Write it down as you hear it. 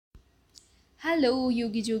Hello,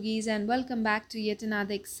 Yogi Jogis, and welcome back to yet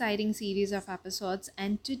another exciting series of episodes.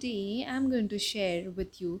 And today I'm going to share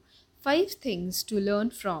with you 5 things to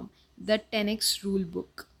learn from the 10x rule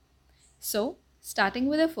book. So, starting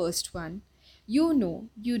with the first one, you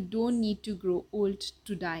don't need to grow old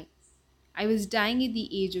to die. I was dying at the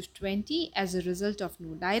age of 20 as a result of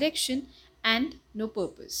no direction and no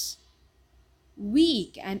purpose.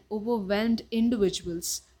 Weak and overwhelmed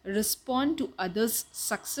individuals respond to others'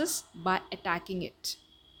 success by attacking it.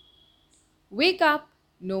 Wake up,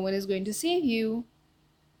 no one is going to save you.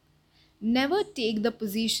 Never take the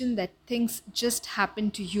position that things just happen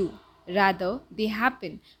to you. Rather, they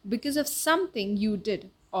happen because of something you did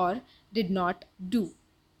or did not do.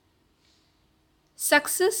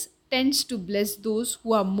 Success tends to bless those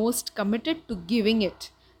who are most committed to giving it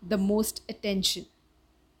the most attention.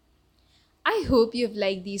 I hope you've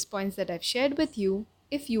liked these points that I've shared with you.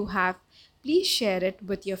 If you have, please share it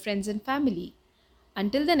with your friends and family.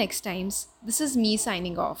 Until the next times, this is me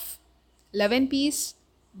signing off. Love and peace.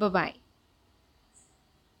 Bye bye.